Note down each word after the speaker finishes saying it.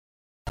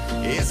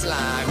It's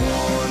like 1,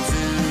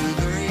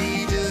 2,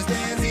 3, just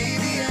as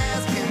easy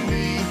as can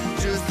be.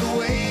 Just the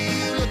way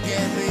you look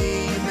at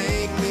me, you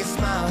make me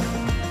smile.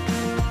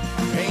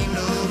 Ain't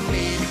no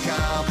need to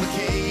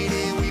complicate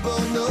it. We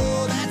both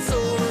know that's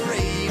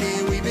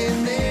overrated. We've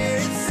been there,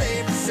 it's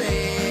safe to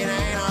say it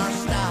ain't our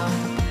style.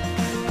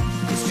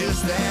 It's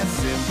just that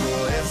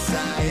simple,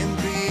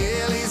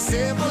 S-I-M-P-L-E,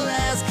 simple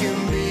as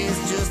can be.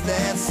 It's just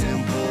that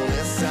simple,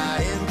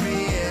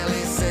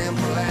 S-I-M-P-L-E,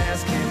 simple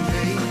as can be.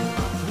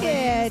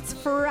 It's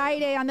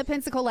Friday on the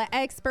Pensacola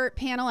Expert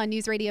Panel on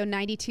News Radio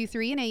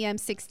 92.3 and AM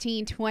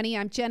 1620.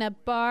 I'm Jenna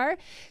Barr.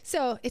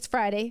 So it's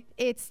Friday.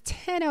 It's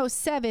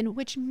 10:07,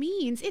 which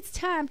means it's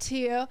time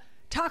to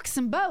talk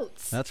some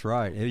boats. That's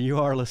right. You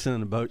are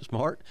listening to Boat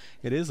Smart.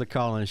 It is a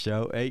call-in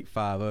show.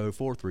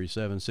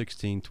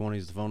 850-437-1620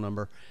 is the phone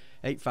number.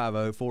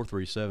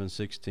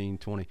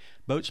 850-437-1620.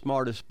 Boat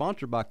Smart is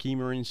sponsored by Key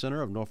Marine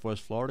Center of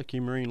Northwest Florida. Key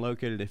Marine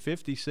located at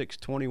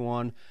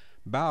 5621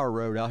 Bower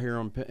Road out here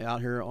on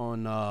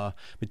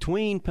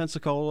between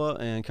Pensacola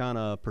and kind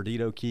of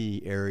Perdido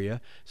Key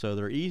area. So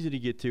they're easy to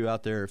get to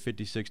out there at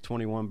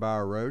 5621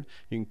 Bower Road.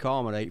 You can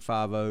call them at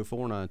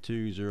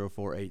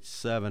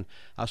 850-492-0487.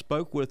 I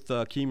spoke with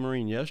Key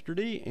Marine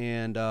yesterday,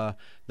 and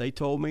they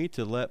told me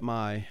to let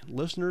our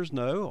listeners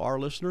know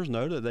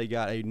that they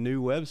got a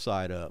new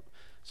website up.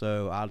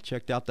 So I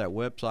checked out that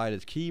website.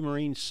 It's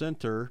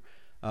KeyMarineCenter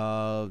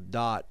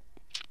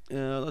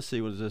let's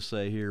see, what does this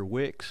say here?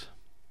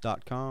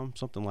 Wix.com,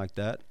 something like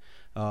that.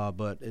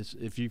 But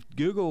if you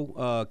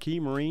Google Key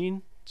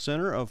Marine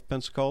Center of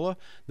Pensacola,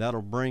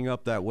 that'll bring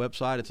up that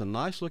website. It's a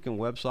nice looking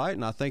website,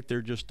 and I think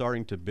they're just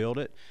starting to build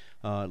it.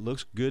 It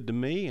looks good to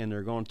me, and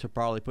they're going to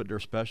probably put their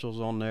specials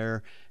on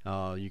there.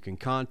 You can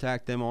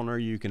contact them on there.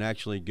 You can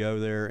actually go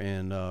there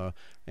and go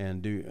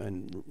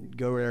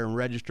there and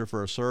register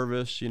for a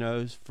service,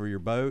 for your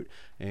boat,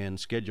 and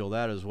schedule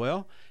that as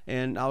well.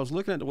 And I was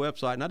looking at the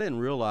website, and I didn't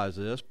realize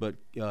this, but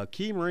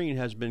Key Marine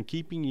has been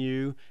keeping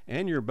you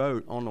and your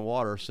boat on the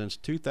water since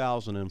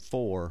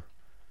 2004.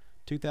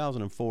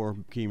 2004,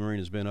 Key Marine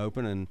has been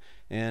open,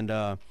 and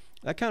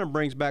that kind of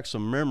brings back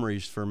some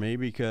memories for me,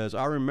 because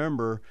I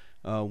remember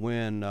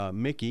when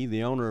Mickey,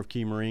 the owner of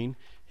Key Marine,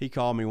 he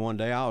called me one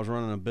day. I was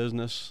running a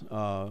business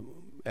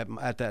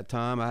at that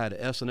time. I had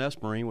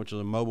S&S Marine, which is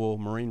a mobile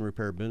marine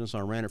repair business. I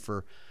ran it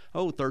for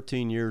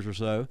 13 years or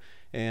so,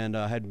 and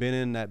had been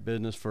in that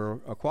business for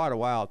quite a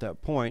while at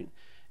that point.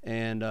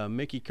 And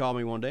Mickey called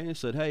me one day and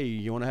said, "Hey,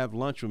 you want to have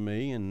lunch with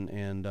me?"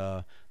 And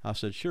I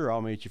said, "Sure,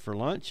 I'll meet you for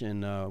lunch."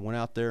 And went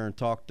out there and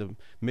talked to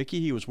Mickey.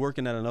 He was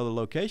working at another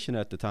location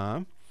at the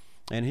time,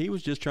 and he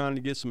was just trying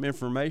to get some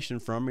information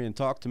from me and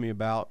talk to me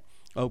about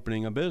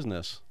opening a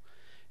business.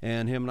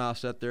 And him and I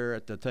sat there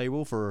at the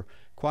table for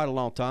quite a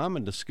long time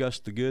and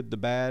discussed the good, the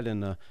bad,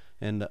 and the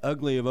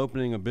ugly of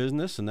opening a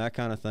business and that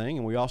kind of thing.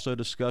 And we also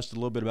discussed a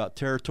little bit about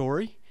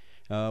territory.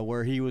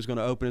 Where he was going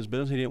to open his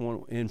business. He didn't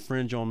want to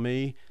infringe on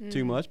me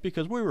too much,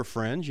 because we were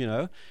friends,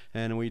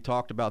 and we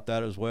talked about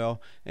that as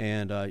well.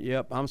 And,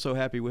 I'm so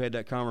happy we had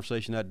that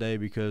conversation that day,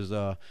 because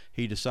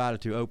he decided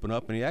to open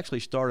up, and he actually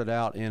started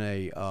out in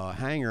a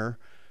hangar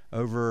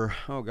over,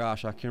 I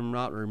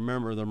cannot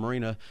remember the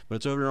marina, but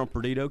it's over there on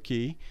Perdido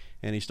Key,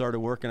 and he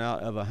started working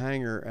out of a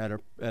hangar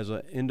as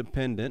an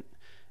independent,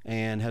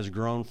 and has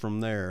grown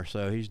from there.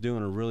 So he's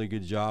doing a really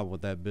good job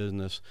with that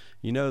business.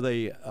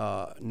 They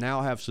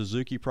now have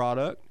Suzuki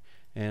product,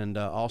 and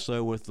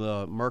also with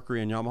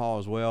Mercury and Yamaha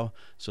as well.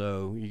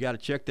 So you got to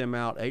check them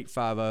out.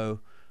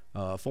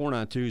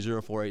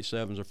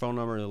 850-492-0487 is their phone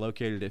number. They're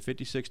located at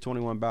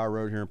 5621 Bower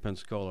Road here in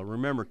Pensacola.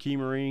 Remember, Key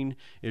Marine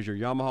is your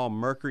Yamaha,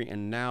 Mercury,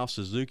 and now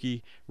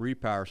Suzuki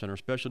Repower Center.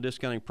 Special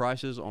discounting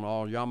prices on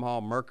all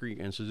Yamaha, Mercury,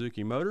 and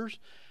Suzuki motors.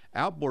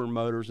 Outboard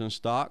motors in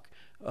stock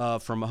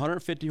from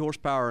 150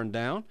 horsepower and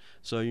down,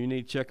 so you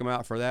need to check them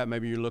out for that.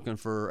 Maybe you're looking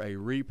for a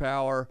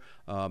repower,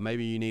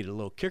 maybe you need a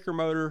little kicker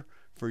motor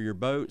for your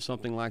boat,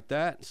 something like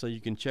that. So you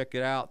can check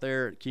it out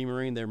there at Key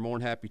Marine. They're more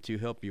than happy to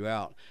help you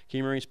out.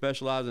 Key Marine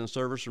specializes in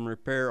service and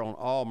repair on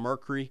all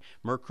Mercury,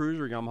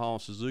 Mercruiser, Yamaha,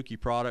 and Suzuki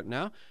product.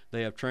 Now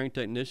they have trained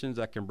technicians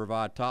that can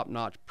provide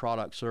top-notch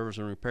product service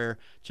and repair.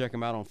 Check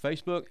them out on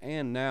Facebook,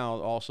 and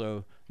now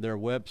also their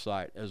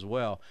website as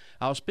well.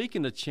 I was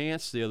speaking to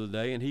Chance the other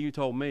day, and he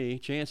told me,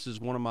 Chance is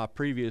one of my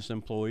previous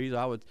employees.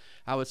 I would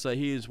say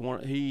he is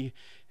one. We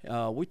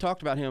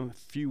talked about him a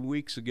few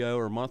weeks ago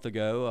or a month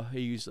ago.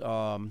 He's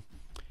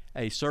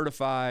a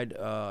certified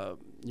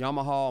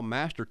Yamaha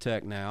Master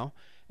Tech now,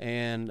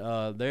 and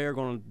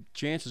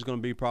Chance is going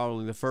to be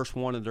probably the first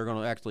one that they're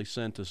going to actually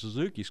send to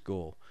Suzuki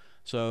school.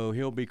 So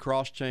he'll be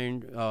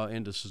cross-trained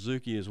into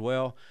Suzuki as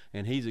well,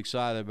 and he's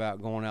excited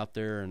about going out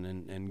there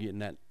and getting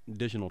that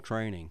additional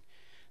training.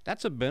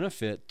 That's a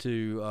benefit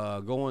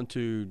to going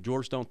to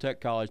George Stone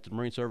Tech College, the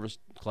Marine Service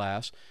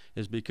class,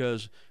 is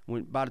because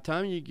by the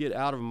time you get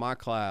out of my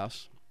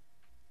class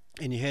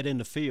and you head in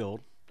the field,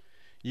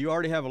 you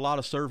already have a lot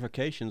of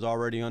certifications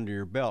already under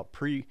your belt,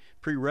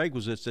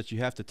 prerequisites that you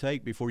have to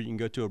take before you can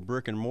go to a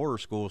brick and mortar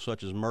school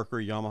such as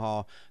Mercury,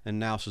 Yamaha, and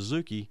now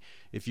Suzuki.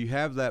 If you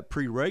have that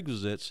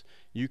prerequisites,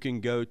 you can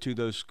go to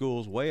those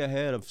schools way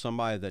ahead of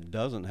somebody that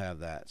doesn't have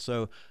that.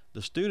 So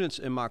the students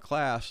in my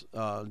class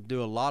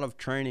do a lot of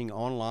training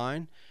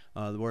online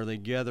where they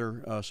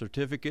gather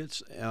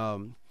certificates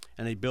and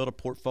they build a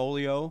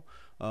portfolio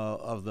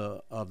of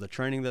the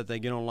training that they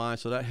get online.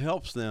 So that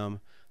helps them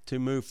to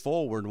move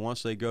forward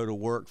once they go to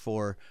work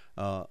for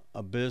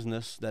a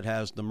business that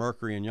has the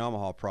Mercury and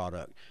Yamaha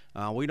product.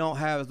 We don't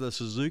have the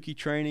Suzuki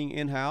training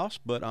in-house,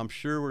 but I'm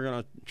sure we're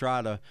going to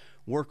try to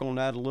work on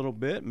that a little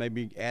bit,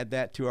 maybe add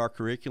that to our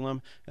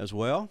curriculum as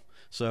well.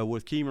 So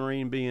with Key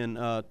Marine being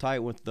tight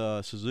with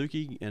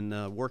Suzuki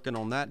and working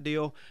on that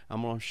deal,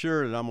 I'm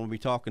sure that I'm going to be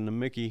talking to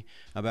Mickey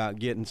about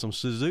getting some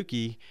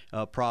Suzuki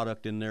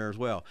product in there as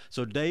well.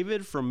 So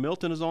David from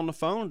Milton is on the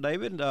phone.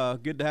 David,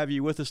 good to have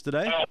you with us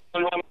today.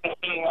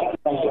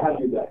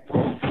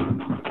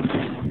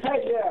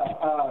 Hey,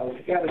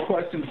 got a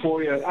question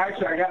for you.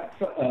 Actually, I got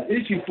an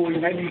issue for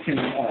you. Maybe you can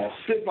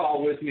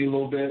spitball with me a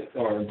little bit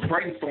or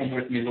brainstorm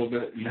with me a little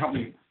bit and help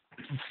me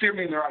steer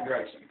me in the right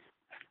direction.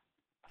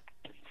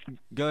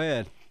 Go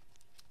ahead.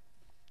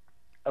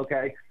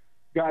 Okay.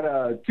 Got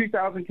a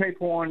 2000 Cape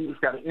Horn. It's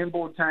got an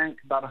inboard tank,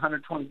 about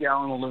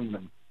 120-gallon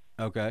aluminum.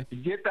 Okay. To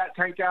get that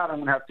tank out, I'm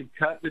going to have to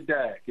cut the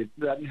deck. It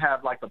doesn't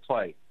have like a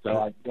plate.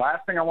 So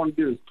last thing I want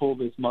to do is pull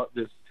this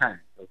tank,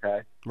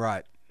 okay?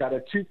 Right. Got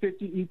a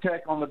 250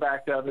 E-Tech on the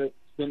back of it.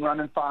 It's been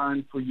running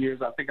fine for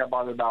years. I think I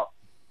bought it about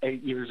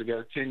 10 years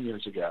ago.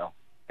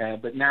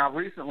 But now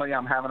recently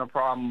I'm having a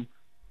problem.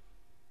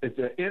 It's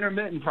an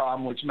intermittent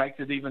problem, which makes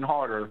it even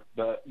harder.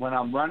 But when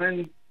I'm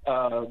running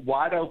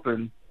wide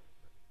open,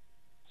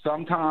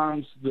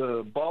 sometimes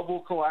the bulb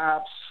will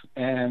collapse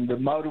and the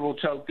motor will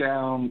choke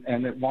down,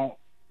 and it won't,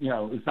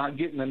 it's not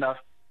getting enough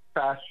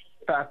fast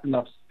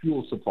enough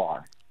fuel supply.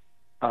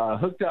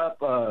 Hooked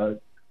up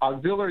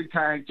auxiliary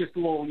tank, just a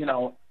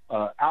little,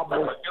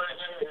 outboard.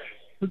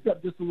 Hooked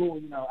up just a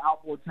little,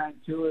 outboard tank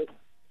to it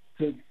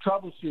to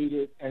troubleshoot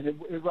it, and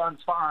it runs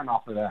fine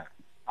off of that.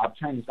 I've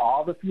changed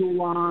all the fuel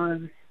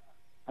lines.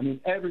 I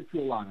mean, every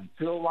fuel line,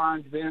 fill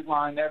lines, vent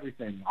line,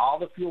 everything. All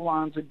the fuel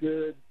lines are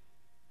good.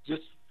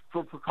 Just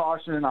for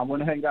precaution, I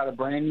went ahead and got a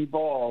brand new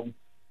bulb,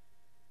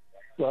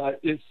 but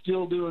it's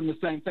still doing the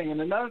same thing.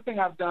 And another thing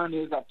I've done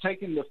is I've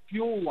taken the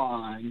fuel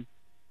line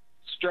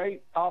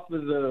straight off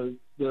of the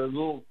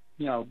little,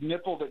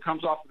 nipple that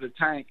comes off of the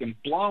tank and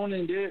blown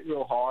into it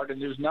real hard,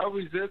 and there's no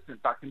resistance.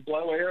 I can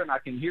blow air, and I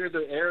can hear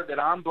the air that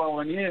I'm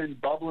blowing in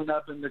bubbling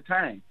up in the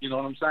tank. You know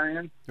what I'm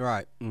saying?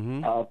 Right.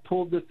 Mm-hmm.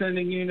 Pulled the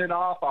sending unit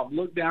off. I've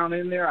looked down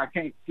in there. I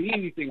can't see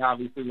anything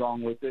obviously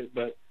wrong with it,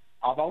 but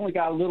I've only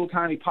got a little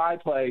tiny pie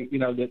plate,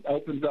 that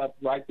opens up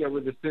right there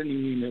where the sending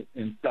unit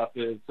and stuff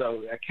is,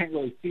 so I can't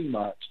really see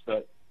much.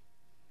 But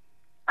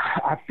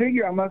I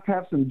figure I must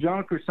have some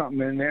junk or something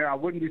in there. I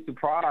wouldn't be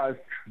surprised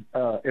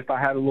if I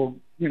had a little,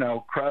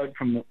 crud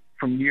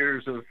from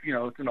years of,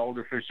 it's an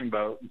older fishing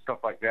boat and stuff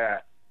like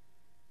that.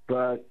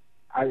 But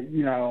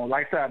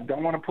like I said, I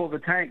don't want to pull the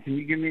tank. Can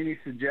you give me any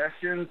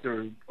suggestions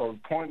or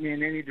point me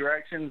in any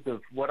directions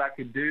of what I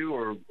could do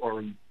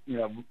or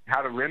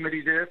how to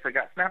remedy this? I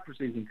got snapper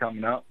season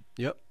coming up.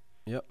 Yep.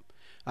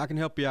 I can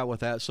help you out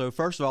with that. So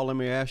first of all, let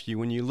me ask you,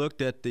 when you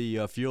looked at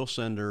the fuel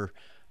sender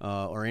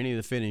or any of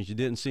the fittings, you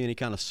didn't see any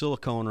kind of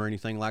silicone or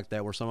anything like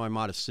that where somebody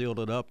might have sealed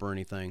it up or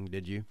anything,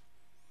 did you?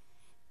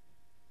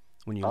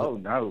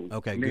 No.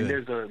 Okay, I mean,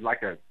 good. There's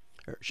a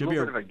Should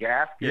little be bit of a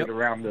gasket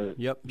around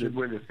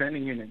where the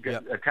sending unit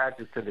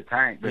attaches to the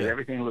tank, but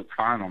everything looks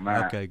fine on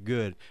that. Okay,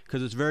 good.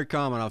 Because it's very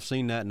common. I've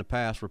seen that in the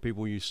past where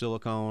people use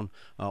silicone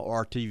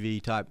or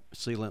RTV type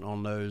sealant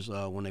on those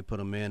when they put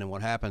them in, and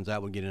what happens,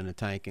 that would get in the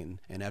tank, and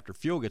after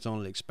fuel gets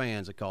on it,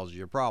 expands, it causes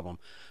you a problem.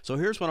 So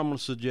here's what I'm going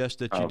to suggest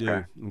that you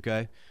do,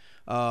 okay?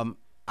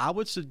 I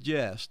would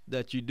suggest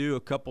that you do a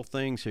couple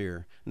things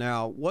here.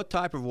 Now, what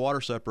type of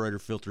water separator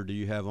filter do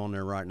you have on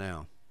there right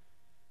now?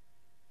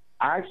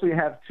 I actually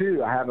have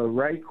two. I have a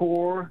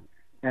Raycor,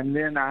 and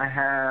then I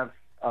have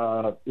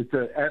it's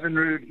a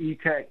Evinrude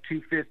E-Tech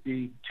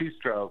 250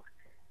 two-stroke,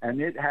 and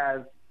it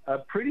has a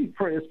pretty,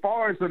 as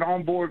far as an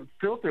onboard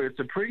filter, it's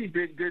a pretty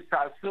big,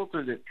 good-sized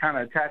filter that kind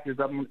of attaches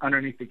up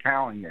underneath the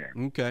cowling there.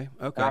 Okay.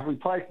 And I've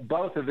replaced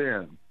both of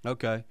them.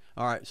 Okay.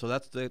 All right. So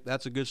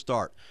that's a good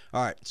start.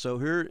 All right. So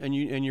here, and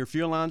your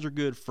fuel lines are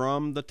good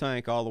from the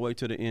tank all the way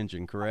to the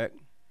engine, correct?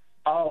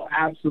 Oh,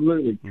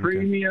 absolutely. Okay.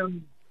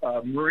 Premium,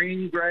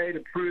 marine grade,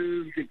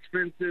 approved,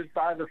 expensive,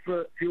 by the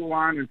foot fuel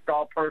line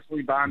installed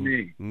personally by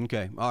me.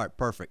 Okay. All right.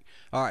 Perfect.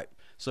 All right.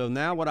 So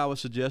now what I would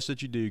suggest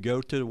that you do, go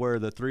to where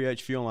the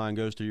 3H fuel line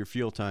goes to your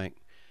fuel tank.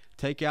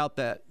 Take out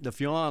the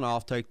fuel line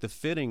off, take the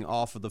fitting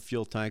off of the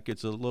fuel tank.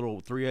 It's a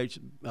little 3H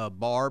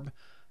barb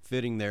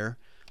fitting there.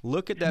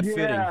 Look at that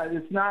fitting. Yeah,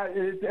 it's not.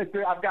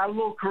 I've got a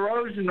little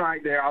corrosion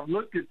right there. I've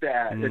looked at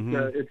that.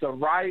 Mm-hmm. It's a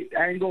right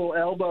angle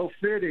elbow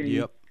fitting.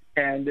 Yep.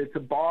 And it's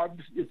a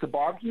barbed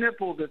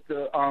nipple that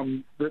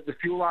the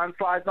fuel line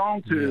slides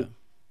onto.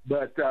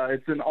 but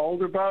it's an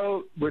older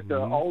boat with the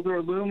older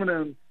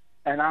aluminum,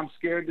 and I'm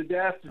scared to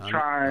death to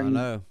try and.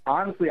 I know.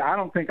 Honestly, I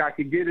don't think I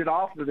could get it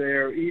off of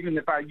there, even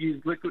if I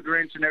use liquid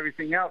wrench and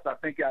everything else. I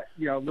think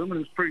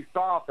aluminum's pretty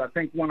soft. I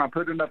think when I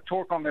put enough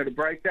torque on there to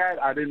break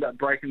that, I'd end up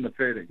breaking the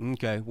fitting.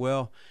 Okay,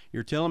 well,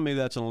 you're telling me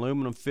that's an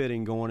aluminum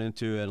fitting going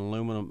into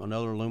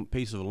another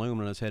piece of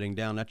aluminum that's heading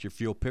down. That's your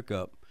fuel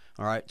pickup.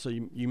 All right, so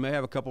you may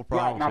have a couple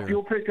problems my here.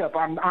 fuel pickup.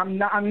 I'm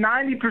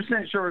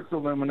 90% sure it's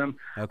aluminum.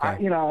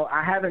 Okay.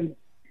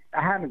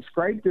 I haven't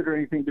scraped it or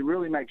anything to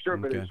really make sure,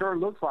 but Okay. it sure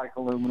looks like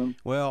aluminum.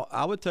 Well,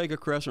 I would take a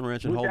crescent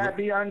wrench and Would hold that it.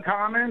 be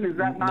uncommon? Is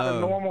that not No.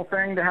 a normal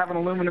thing to have an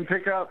aluminum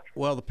pickup?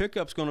 Well, the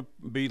pickup's going to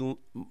be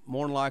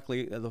more than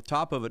likely, the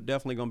top of it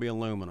definitely going to be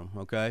aluminum,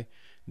 okay?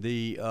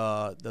 The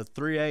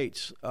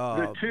 3/8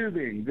 The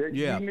tubing,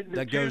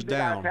 that goes tube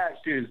down. that I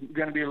attached to is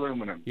going to be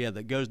aluminum. Yeah,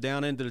 that goes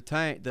down into the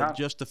tank,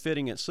 just the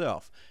fitting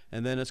itself.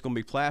 And then it's going to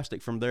be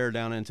plastic from there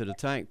down into the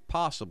tank,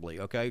 possibly,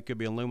 okay? It could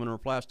be aluminum or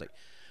plastic.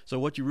 So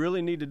what you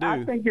really need to do...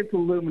 I think it's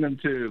aluminum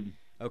tube.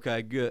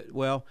 Okay, good.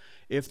 Well,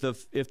 if the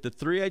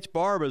 3/8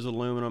 barb is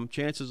aluminum,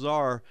 chances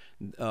are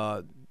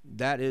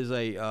that is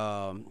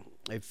a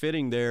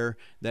fitting there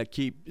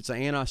it's an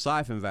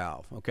anti-siphon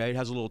valve, okay? It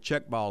has a little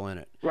check ball in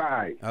it.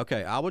 Right.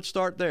 Okay, I would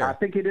start there. I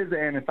think it is the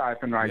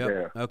anti-siphon right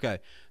there. Okay,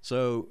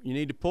 so you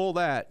need to pull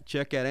that,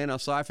 check that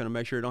anti-siphon, and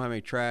make sure you don't have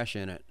any trash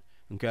in it,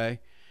 okay?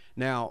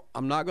 Now,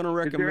 I'm not going to Is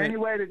recommend... there any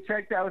way to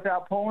check that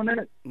without pulling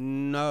it?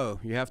 No,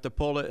 you have to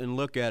pull it and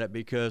look at it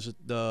because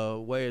the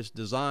way it's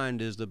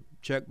designed is the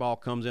check ball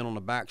comes in on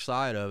the back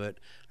side of it.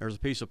 There's a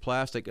piece of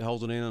plastic that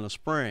holds it in a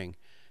spring,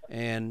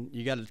 and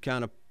you got to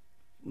kind of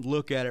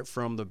look at it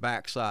from the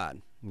back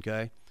side,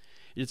 okay?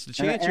 It's the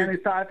chance And an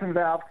anti-siphon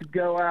valve could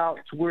go out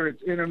to where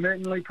it's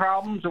intermittently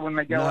problems, or when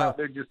they go out,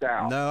 they're just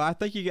out? No, I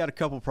think you got a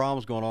couple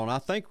problems going on. I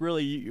think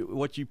really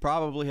what you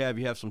probably have,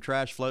 you have some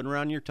trash floating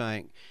around your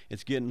tank.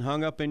 It's getting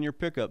hung up in your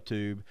pickup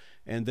tube.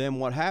 And then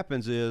what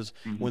happens is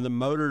when the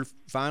motor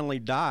finally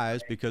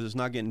dies because it's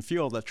not getting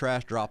fuel, that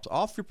trash drops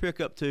off your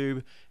pickup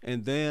tube,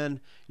 and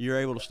then you're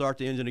able to start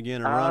the engine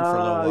again and run for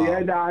a little while. Yeah,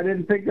 no, I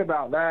didn't think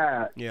about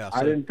that. Yeah,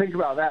 I didn't think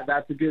about that.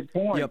 That's a good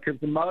point, Yep.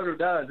 because the motor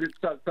does. It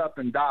sucks up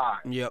and dies.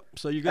 Yep.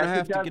 So you're going to If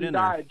have it to get in doesn't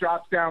die, there. it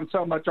drops down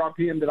so much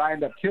RPM that I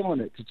end up killing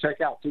it to check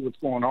out, see what's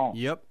going on.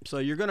 Yep. So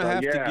you're going to So, have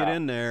to yeah. get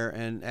in there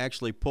and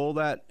actually pull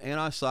that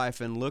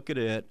anti-siphon, look at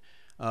it,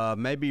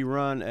 maybe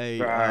run a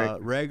Right.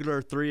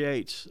 regular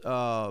 3/8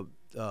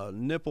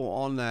 nipple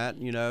on that,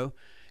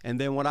 and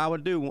then what I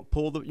would do,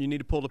 you need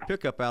to pull the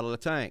pickup out of the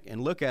tank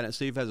and look at it and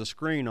see if it has a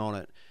screen on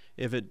it.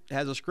 If it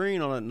has a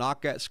screen on it,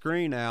 knock that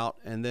screen out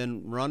and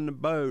then run the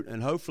boat,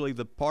 and hopefully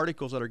the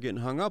particles that are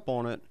getting hung up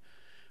on it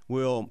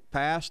will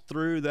pass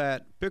through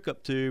that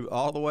pickup tube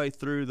all the way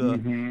through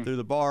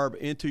the barb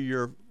into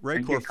your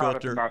rate core get caught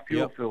up filter. in my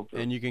fuel filter.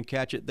 And you can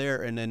catch it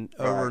there, and then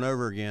over and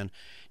over again.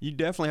 You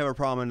definitely have a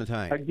problem in the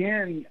tank.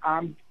 Again,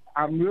 I'm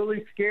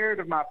really scared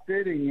of my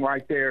fitting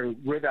right there,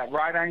 where that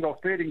right angle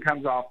fitting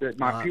comes off that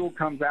my fuel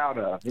comes out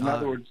of. In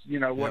other words,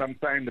 what I'm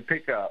saying, the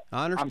pickup.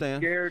 I understand.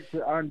 I'm scared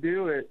to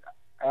undo it.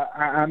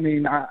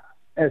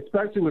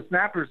 Especially with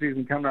snapper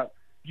season coming up.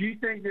 Do you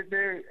think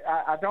that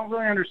I don't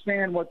really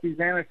understand what these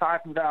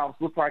anti-siphon valves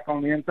look like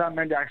on the inside.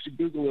 Maybe I should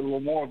Google it a little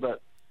more,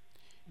 but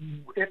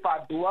if I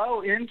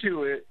blow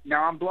into it,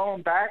 now I'm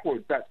blowing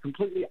backwards. That's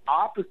completely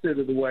opposite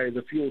of the way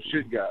the fuel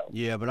should go.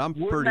 Yeah, but I'm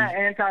Wouldn't that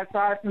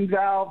anti-siphon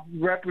valve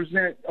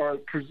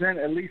present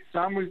at least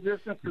some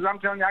resistance? Because I'm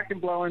telling you, I can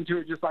blow into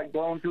it just like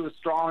blowing through a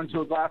straw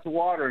into a glass of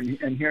water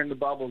and hearing the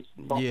bubbles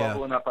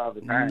bubbling up out of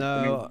the tank.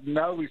 No.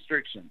 No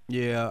restriction.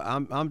 Yeah,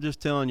 I'm just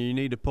telling you, you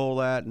need to pull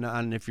that,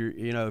 and if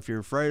you're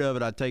afraid of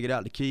it, I'd take it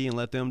out the key and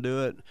let them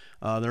do it.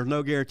 There's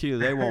no guarantee that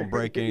they won't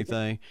break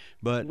anything,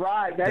 but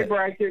Right, they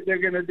break it, they're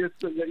gonna just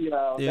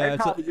they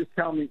probably just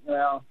tell me,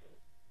 well,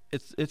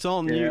 it's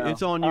on you.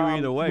 It's on you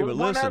either way. But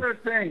one listen, other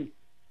thing.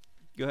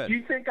 go ahead. Do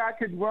you think I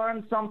could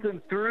run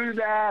something through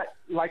that,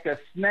 like a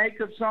snake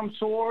of some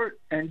sort,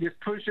 and just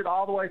push it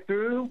all the way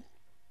through?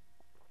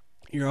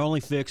 Your only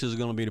fix is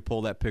going to be to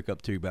pull that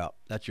pickup tube out.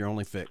 That's your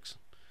only fix.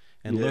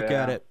 And look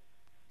at it.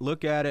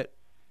 Look at it.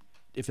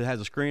 If it has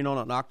a screen on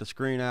it, knock the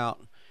screen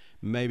out.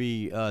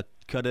 Maybe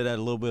cut it at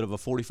a little bit of a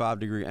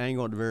 45-degree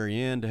angle at the very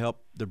end to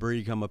help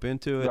debris come up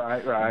into it.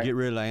 Right. Get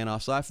rid of the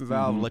anti-siphon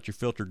valve and let your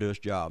filter do its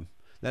job.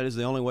 That is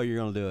the only way you're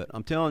going to do it.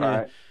 I'm telling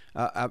you,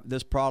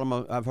 this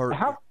problem I've heard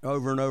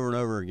over and over and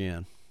over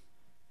again.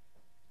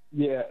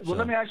 Yeah. Well,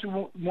 let me ask you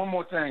one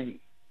more thing.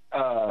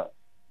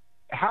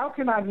 How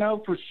can I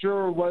know for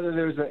sure whether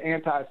there's an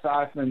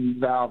anti-siphon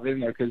valve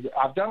in there? Because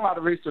I've done a lot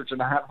of research and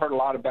I have heard a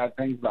lot of bad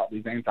things about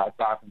these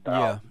anti-siphon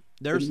valves. Yeah.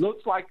 It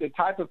looks like the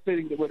type of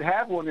fitting that would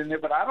have one in there,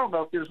 but I don't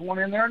know if there's one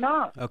in there or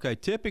not. Okay,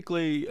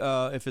 typically,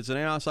 if it's an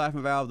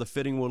anti-siphon valve, the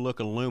fitting will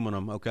look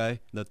aluminum, okay?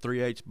 The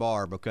 3/8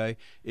 barb, okay?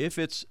 If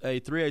it's a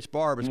 3/8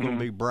 barb, it's going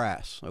to be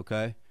brass,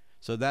 okay?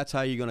 So that's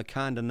how you're going to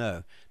kind of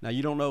know. Now,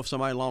 you don't know if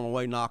somebody along the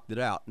way knocked it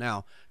out.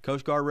 Now,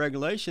 Coast Guard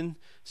regulation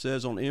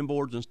says on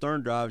inboards and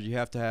stern drives you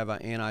have to have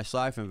an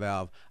anti-siphon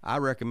valve. I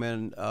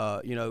recommend,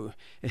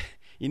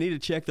 you need to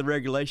check the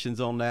regulations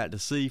on that to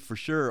see for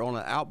sure on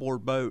an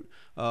outboard boat.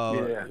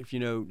 If you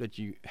know that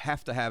you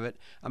have to have it.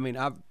 I mean,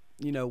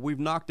 we've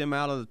knocked them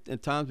out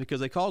at times because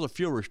they cause a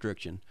fuel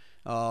restriction.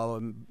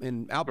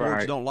 And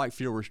outboards don't like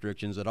fuel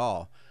restrictions at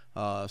all.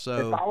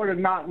 So if I were to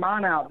knock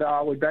mine out, though,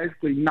 I would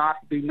basically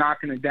be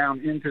knocking it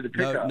down into the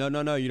pickup.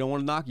 No. You don't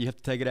want to knock. You have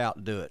to take it out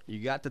to do it. You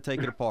got to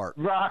take it apart.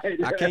 Right.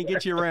 I can't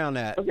get you around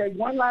that. Okay.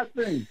 One last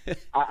thing.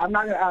 I'm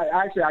not gonna.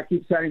 Actually, I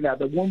keep saying that,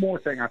 but one more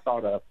thing I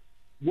thought of.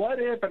 What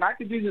if, and I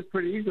could do this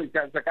pretty easily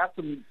because I got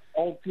some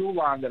old fuel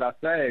line that I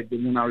saved,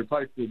 and then I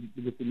replaced it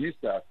with the new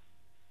stuff.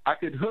 I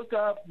could hook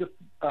up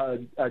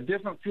a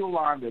different fuel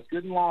line that's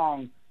good and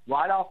long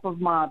right off of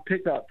my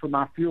pickup for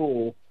my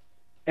fuel,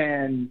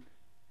 and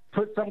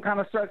put some kind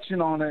of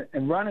suction on it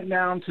and run it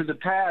down to the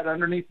pad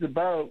underneath the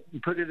boat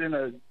and put it in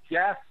a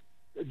gas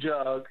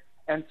jug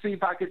and see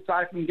if I could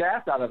siphon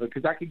gas out of it,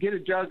 because I could get a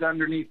jug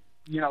underneath,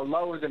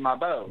 lower than my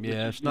boat.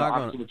 Yeah, it's not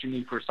going to. What you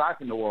need for a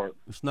siphon to work.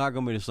 It's not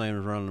going to be the same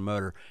as running the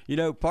motor.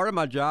 Part of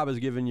my job is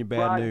giving you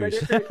bad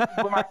news.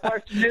 But my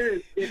question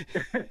is, if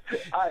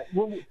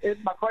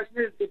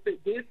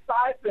it did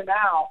siphon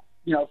out,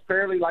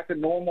 fairly like a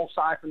normal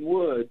siphon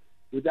would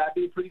that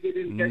be a pretty good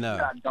indication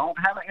that I don't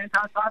have an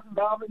anti-siphon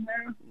valve in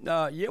there?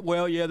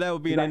 That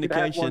would be an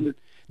indication.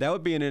 That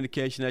would be an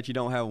indication that you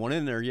don't have one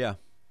in there. Yeah.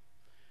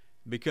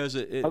 Because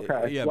because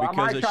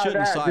it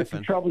shouldn't siphon. Just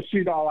to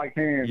troubleshoot all I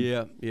can.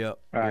 Yeah. All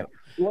right.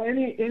 Well,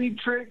 any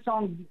tricks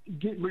on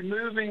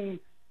removing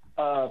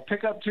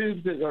pickup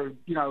tubes that are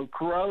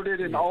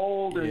corroded and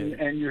old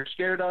and you're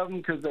scared of them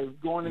because they're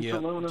going into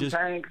aluminum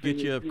tanks?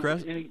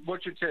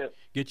 What's your tip?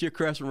 Get you a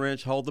crescent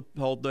wrench. Hold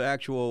the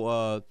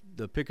actual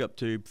the pickup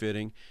tube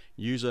fitting.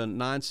 Use a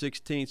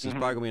 9/16. It's probably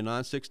gonna be a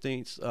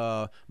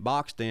 9/16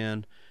 boxed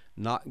end.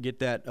 Not get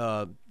that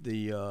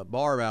the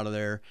barb out of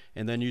there,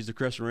 and then use the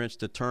crescent wrench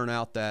to turn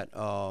out that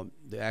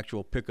the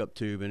actual pickup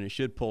tube, and it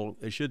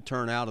should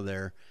turn out of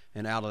there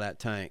and out of that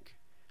tank.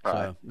 Right.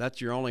 So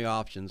that's your only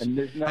options. And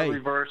there's no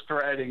reverse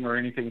threading or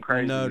anything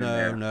crazy.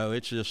 No.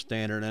 It's just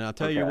standard. And I'll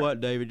tell you what,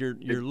 David,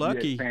 you're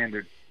lucky.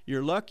 Standard.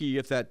 You're lucky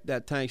if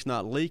that tank's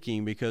not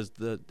leaking, because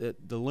the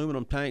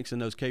aluminum tanks in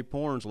those Cape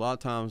Horns, a lot of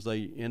times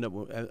they end up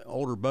with,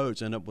 older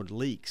boats end up with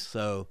leaks.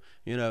 So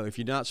if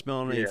you're not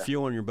smelling any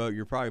fuel in your boat,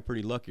 you're probably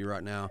pretty lucky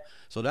right now.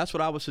 So that's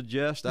what I would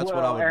suggest. That's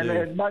what I would do.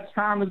 And as much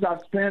time as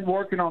I've spent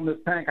working on this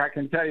tank, I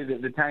can tell you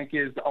that the tank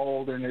is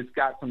old and it's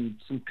got some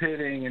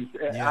pitting. And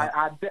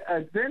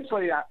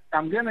eventually,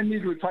 I'm going to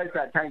need to replace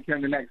that tank here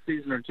in the next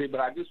season or two.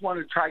 But I just want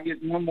to try to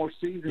get one more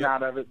season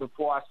out of it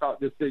before I start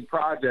this big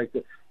project.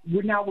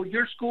 Would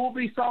your school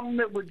be something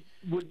that would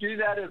do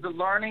that as a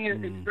learning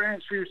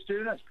experience for your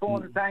students,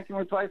 pulling the tank and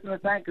replacing the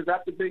tank? Because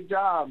that's a big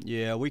job.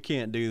 Yeah, we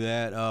can't do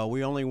that.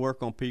 We only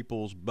work on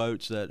people's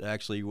boats that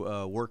actually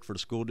work for the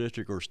school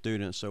district or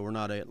students, so we're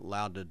not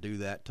allowed to do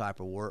that type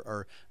of work.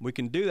 Or we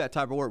can do that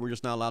type of work, we're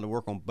just not allowed to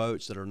work on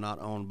boats that are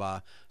not owned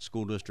by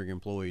school district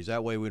employees.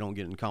 That way we don't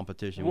get in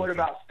competition. What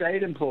about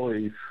state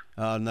employees?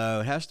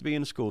 No, it has to be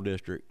in the school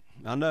district.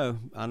 I know,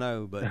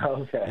 but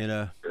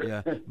okay.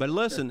 But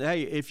listen,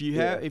 hey, if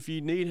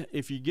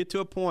you get to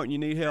a point and you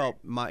need help,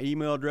 my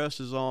email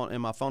address is on,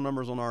 and my phone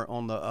number is on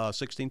the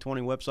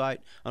 1620 website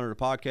under the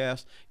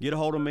podcast. Get a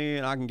hold of me,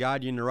 and I can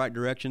guide you in the right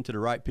direction to the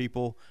right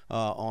people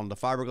on the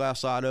fiberglass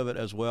side of it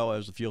as well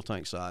as the fuel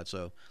tank side.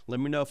 So let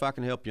me know if I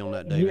can help you on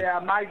that, David. Yeah,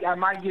 I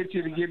might get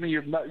you to give me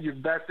your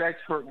best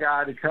expert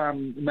guy to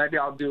come. Maybe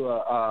I'll do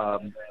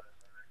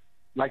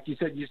like you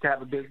said, you used to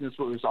have a business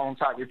where it was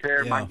on-site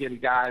repair. Might get a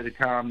guy to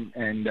come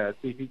and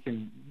see if he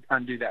can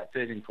undo that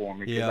fitting for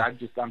me,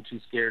 because I'm too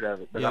scared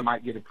of it. But I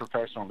might get a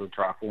professional to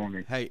try for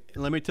me. Hey,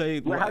 let me tell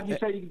you. Well, how did you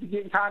say you could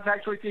get in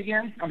contact with you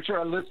again? I'm sure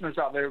our listeners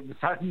out there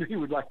besides me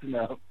would like to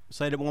know.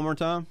 Say that one more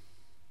time.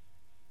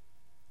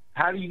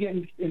 How do you get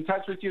in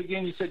touch with you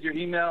again? You said your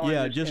email.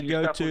 Yeah, and just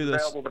your go stuff to was the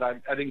available, but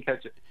I didn't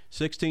catch it.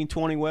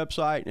 1620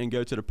 website and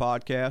go to the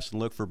podcast and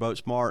look for Boat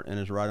Smart, and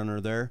it's right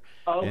under there.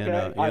 Okay,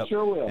 and, I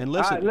sure will. And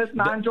listen,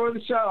 I enjoy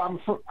the show.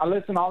 I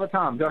listen all the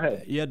time. Go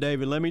ahead. Yeah,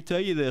 David, let me tell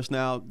you this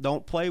now.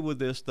 Don't play with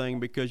this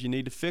thing, because you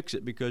need to fix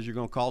it, because you're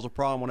going to cause a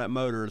problem on that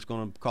motor. It's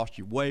going to cost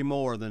you way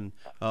more than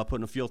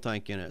putting a fuel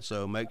tank in it.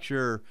 So make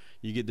sure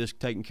you get this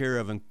taken care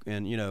of,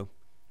 and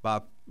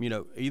by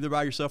either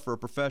by yourself or a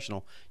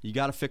professional. You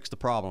got to fix the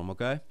problem,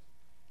 okay?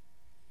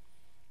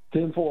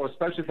 10-4,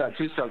 especially if that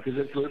two-stroke, because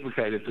it's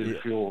lubricated through the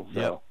fuel.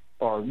 So.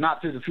 Or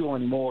not through the fuel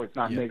anymore. It's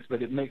not mixed,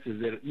 but it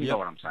mixes it. You know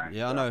what I'm saying.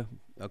 Yeah, I know.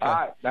 Okay. All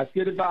right. That's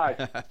good advice.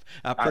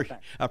 I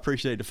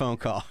appreciate the phone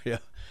call. Yeah.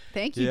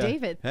 Thank you,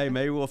 David. Hey,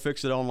 maybe we'll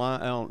fix it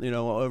online,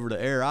 over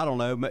the air. I don't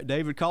know.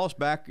 David, call us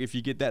back if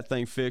you get that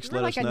thing fixed.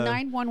 You're Let us know. like a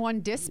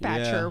 911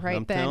 dispatcher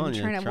I'm then,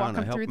 trying to walk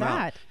him through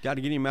that. Got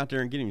to get him out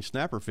there and get him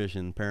snapper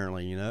fishing,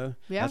 apparently, Yeah,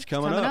 that's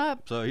coming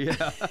up. So,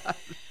 yeah.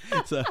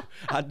 So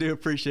I do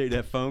appreciate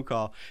that phone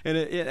call.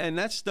 And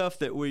that's stuff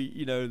that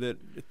we, that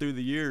through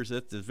the years,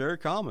 that is very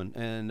common.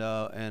 And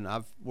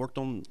I've worked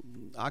on,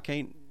 I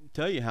can't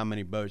tell you how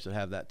many boats that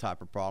have that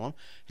type of problem.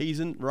 He's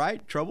in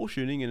right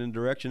troubleshooting and in the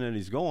direction that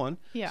he's going.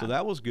 Yeah. So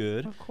that was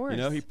good. Of course. You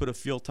know, he put a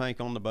fuel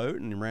tank on the boat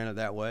and ran it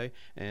that way.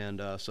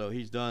 And so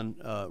he's done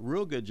a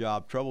real good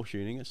job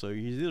troubleshooting it. So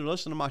he's either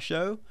listening to my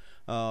show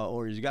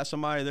or he's got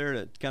somebody there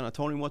that kind of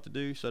told him what to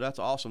do. So that's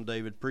awesome,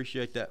 David.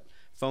 Appreciate that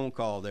phone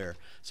call there.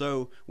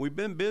 So we've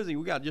been busy.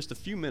 We got just a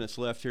few minutes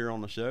left here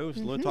on the show.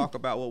 So let's talk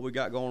about what we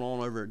got going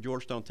on over at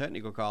Georgetown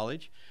Technical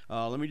College.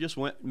 Let me just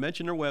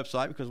mention their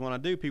website, because when I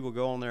do, people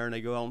go on there and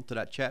they go on to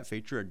that chat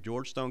feature at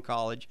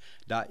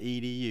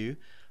georgetowncollege.edu.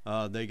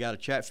 They got a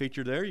chat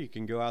feature there. You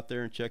can go out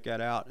there and check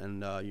that out,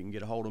 and you can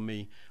get a hold of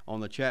me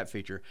on the chat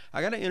feature.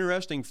 I got an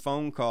interesting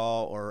phone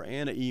call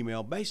and an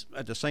email.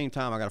 At the same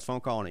time, I got a phone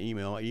call and an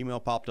email. An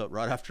email popped up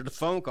right after the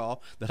phone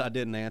call that I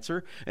didn't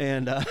answer.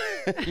 And,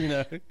 you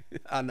know,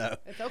 I know.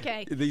 It's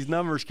okay. These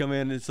numbers come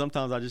in, and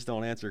sometimes I just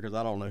don't answer because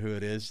I don't know who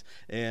it is.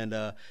 And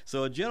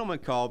so a gentleman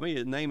called me.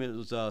 His name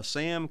is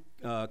Sam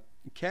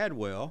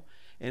Cadwell.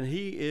 And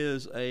he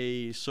is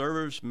a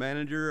service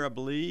manager, I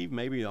believe,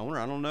 maybe owner,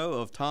 I don't know,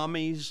 of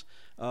Tommy's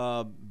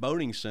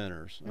Boating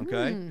Centers,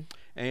 okay?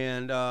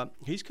 And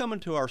he's coming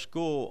to our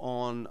school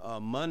on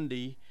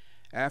Monday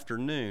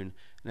afternoon.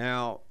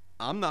 Now,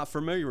 I'm not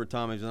familiar with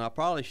Tommy's, and I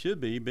probably should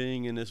be,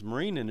 being in this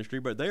marine industry,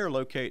 but they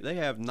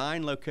have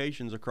 9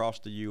 locations across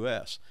the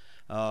U.S.,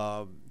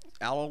 all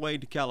the way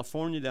to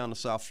California, down to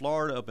South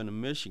Florida, up into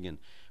Michigan.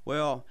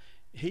 Well,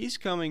 he's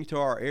coming to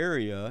our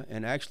area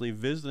and actually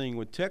visiting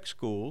with tech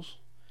schools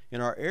in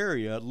our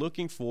area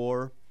looking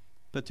for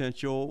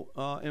potential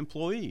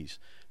employees.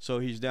 So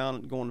he's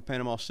going to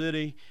Panama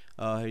City,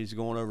 he's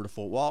going over to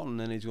Fort Walton,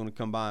 then he's going to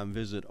come by and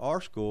visit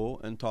our school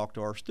and talk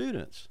to our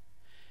students.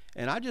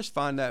 And I just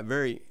find that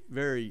very,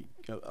 very,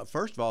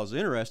 first of all, it's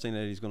interesting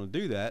that he's going to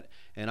do that.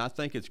 And I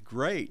think it's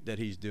great that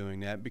he's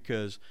doing that,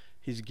 because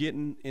he's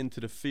getting into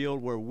the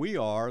field where we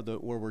are,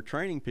 where we're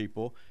training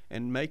people,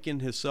 and making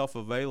himself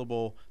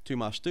available to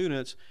my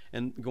students,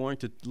 and going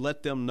to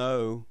let them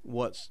know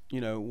what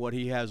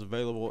he has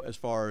available as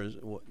far as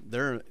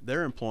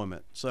their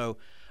employment. So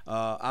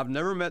I've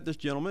never met this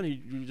gentleman.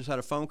 We just had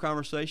a phone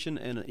conversation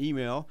and an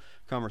email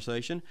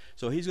conversation.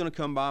 So he's going to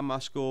come by my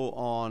school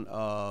on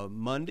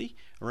Monday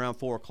around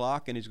 4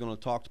 o'clock, and he's going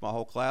to talk to my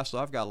whole class. So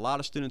I've got a lot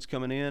of students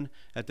coming in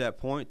at that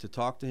point to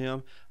talk to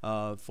him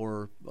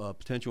for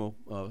potential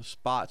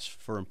spots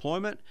for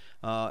employment,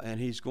 and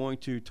he's going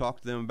to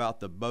talk to them about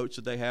the boats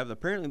that they have.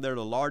 Apparently they're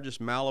the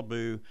largest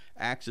Malibu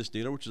Axis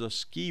dealer, which is a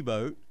ski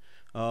boat,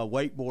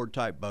 wakeboard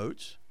type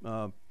boats,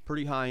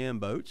 pretty high-end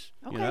boats.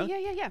 Okay, you know?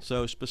 yeah.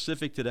 So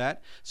specific to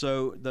that.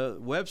 So the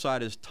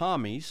website is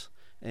Tommy's,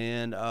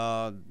 and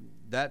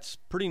that's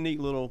pretty neat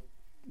little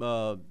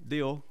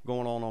deal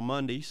going on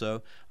Monday.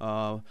 So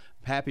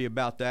happy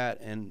about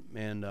that, and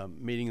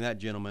meeting that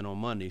gentleman on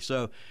Monday.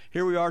 So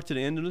here we are to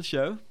the end of the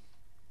show.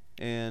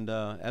 And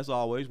as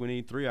always, we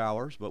need 3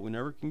 hours, but we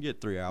never can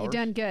get 3 hours. You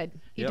done good.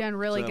 You done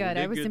really good.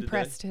 I was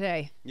impressed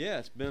today. Yeah,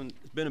 it's been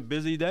a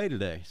busy day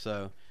today.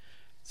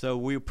 So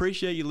we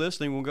appreciate you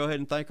listening. We'll go ahead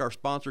and thank our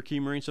sponsor, Key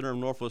Marine Center of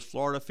Northwest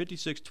Florida,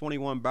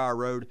 5621 Bower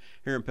Road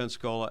here in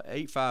Pensacola.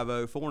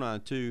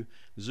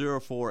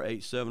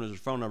 850-492-0487 is their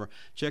phone number.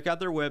 Check out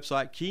their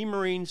website,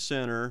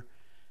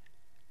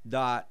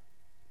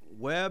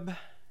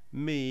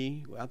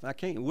 keymarincenter.webme. I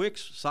can't,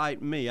 Wix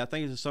site me. I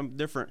think it's some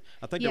different.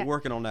 I think they're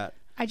working on that.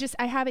 I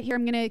have it here.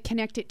 I'm going to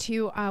connect it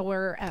to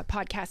our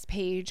podcast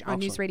page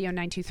on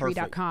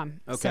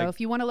newsradio923.com. Okay. So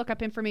if you want to look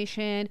up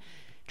information,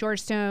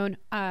 Georgetown,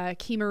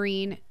 Key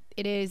Marine,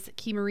 it is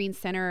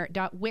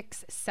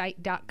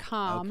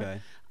keymarincenter.wixsite.com. Okay.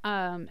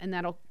 And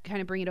that'll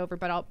kind of bring it over,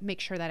 but I'll make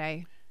sure that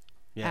I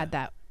add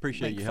that.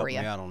 Appreciate link you for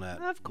helping me out on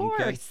that. Of course.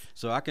 Okay?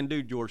 So I can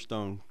do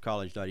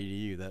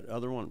georgetowncollege.edu. That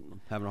other one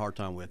I'm having a hard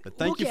time with. But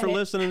thank you for get it.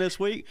 listening this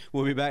week.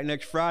 We'll be back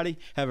next Friday.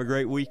 Have a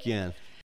great weekend.